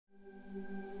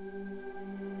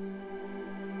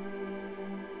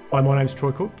Hi, my name's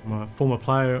Troy Cook. I'm a former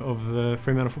player of the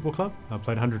Fremantle Football Club. I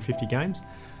played 150 games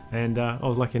and I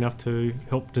was lucky enough to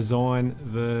help design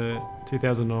the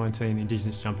 2019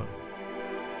 Indigenous jumper.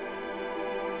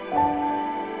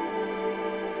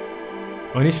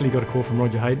 I initially got a call from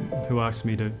Roger Hayden, who asked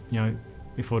me to,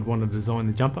 if I'd want to design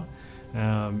the jumper.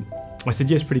 I said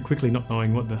yes pretty quickly, not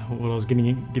knowing what I was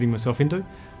getting myself into.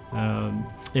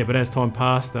 But as time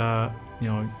passed, I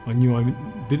knew I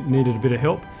needed a bit of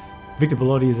help. Victor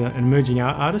Belotti is an emerging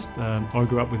artist. I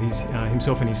grew up with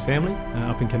himself and his family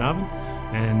up in Carnarvon,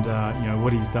 and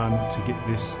what he's done to get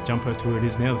this jumper to where it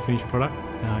is now, the finished product,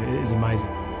 is amazing.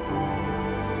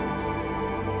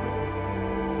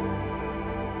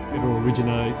 It all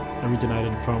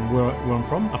originated from where I'm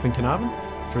from, up in Carnarvon,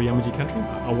 through Yamatji country.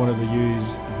 I wanted to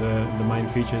use the main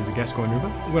feature as the Gascoyne River.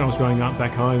 When I was growing up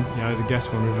back home, the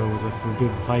Gascoyne River was a bit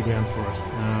of a playground for us.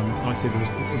 Like I said,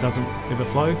 it doesn't ever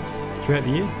flow throughout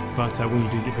the year, but when you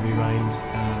do get heavy rains,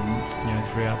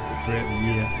 throughout the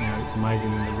year, it's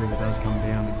amazing when the river does come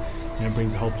down and it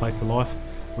brings the whole place to life.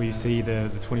 Where you see the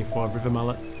 25 river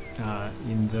mullet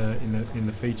in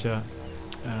the feature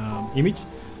image.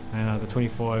 The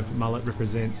 25 mullet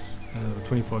represents the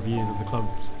 25 years of the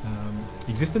club's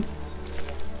existence.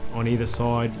 On either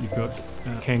side, you've got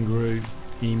kangaroo,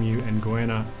 emu, and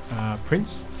goanna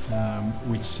prints,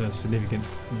 which are significant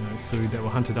food that were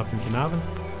hunted up in Carnarvon.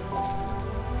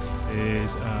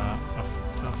 There's a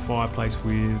fireplace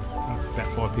with about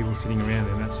 5 people sitting around,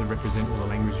 and that's to represent all the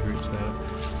language groups that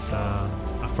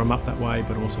are from up that way,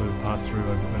 but also have passed through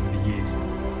over the years.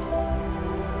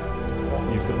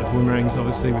 You've got the boomerangs,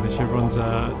 obviously, with the chevrons. You've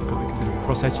got a bit of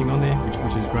cross-hatching on there,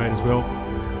 which is great as well.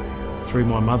 Through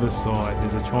my mother's side,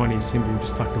 there's a Chinese symbol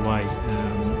just tucked away,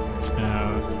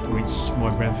 which my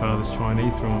grandfather's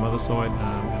Chinese from my mother's side.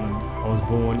 And I was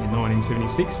born in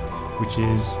 1976, which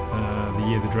is the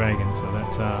year of the dragon, so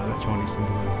that Chinese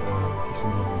symbol is the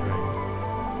symbol of the dragon.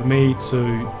 For me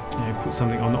to put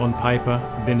something on paper,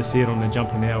 then to see it on the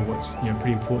jumper now, what's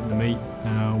pretty important to me,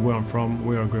 where I'm from,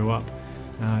 where I grew up,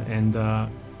 I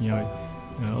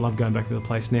love going back to the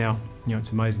place now.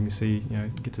 It's amazing to see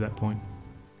get to that point.